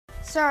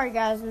Sorry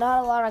guys,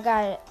 not a lot of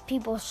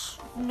people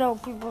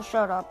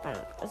showed up, and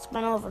it's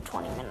been over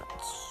 20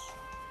 minutes.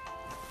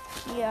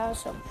 Yeah,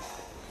 so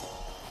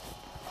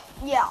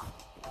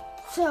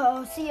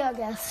see ya, I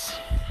guess.